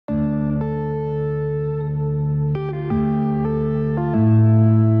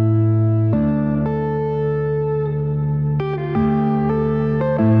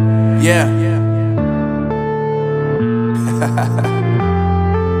Yeah.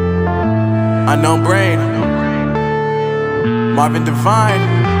 Unknown Brain, Marvin Divine.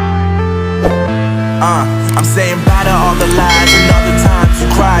 I'm saying bye to all the lies and all the times you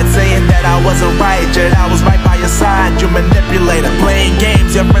cried, saying that I wasn't right, yet I was right by your side. You manipulator, playing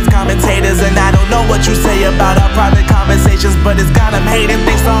games, your friends commentators, and I don't know what you say about our private conversations, but it's got them hating.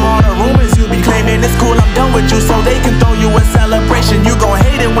 Thanks to all the rumors you be claiming. It's cool, I'm done with you, so they can throw you a celebration. You gon'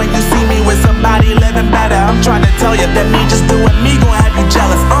 hate it when you see me with somebody living better. I'm trying to tell you that me just doing me gon' have you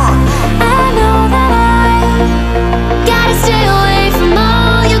jealous. I know that I gotta stay away from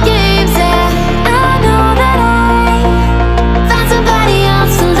all your games, yeah. I know that I found somebody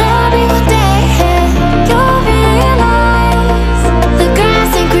else to love me one day, yeah. You'll realize the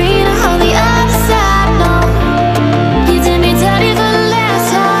grass ain't greener on the other side, no. You did me dirty for the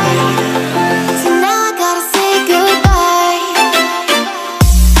last time, so now I gotta say goodbye.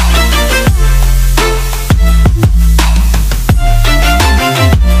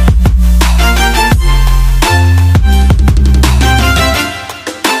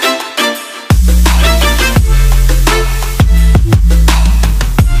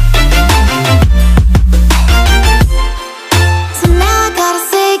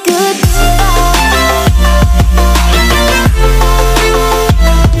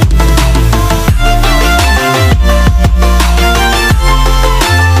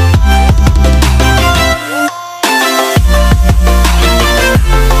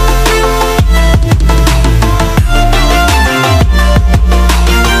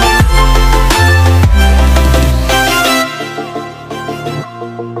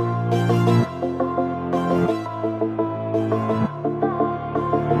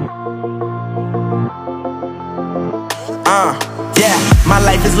 Yeah, my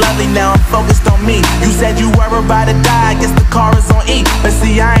life is lovely now, I'm focused on me. You said you were about to die, I guess the car is on E. But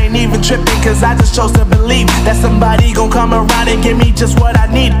see, I ain't even tripping, cause I just chose to believe that somebody gon' come around and give me just what I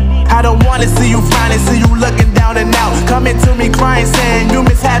need. I don't wanna see you flying, see you looking down and out, coming to me crying, saying you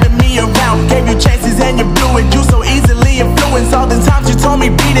miss having me around. Gave you chances and you blew it, you so easily influenced. All the times you told me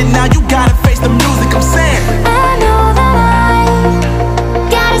beat it, now you gotta face the music. I'm saying I know that I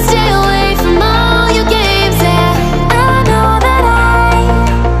gotta stay away from all your games, yeah. I know that I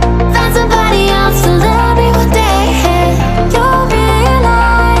found somebody else to love me one day, yeah. You'll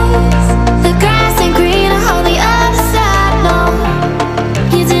realize the grass ain't greener on the other side, no.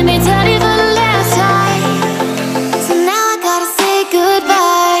 You did me dirty for the last time, so now I gotta say goodbye.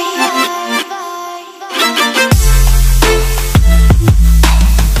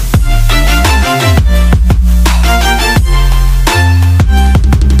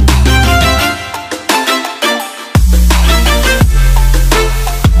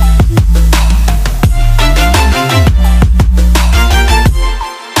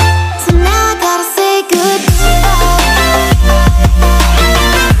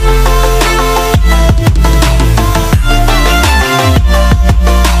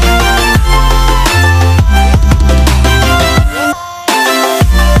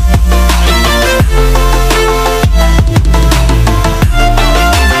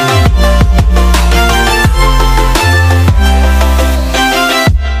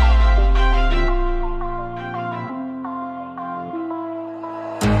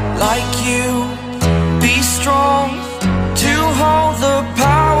 Like you, be strong to hold the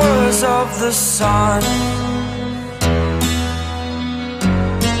powers of the sun.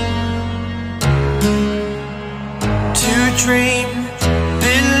 To dream,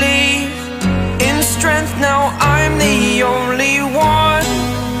 believe in strength. Now I'm the only one,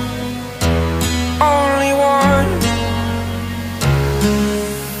 only one.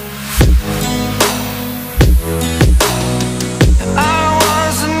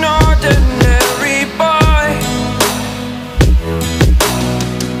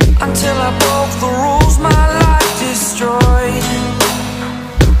 Until I broke the rules.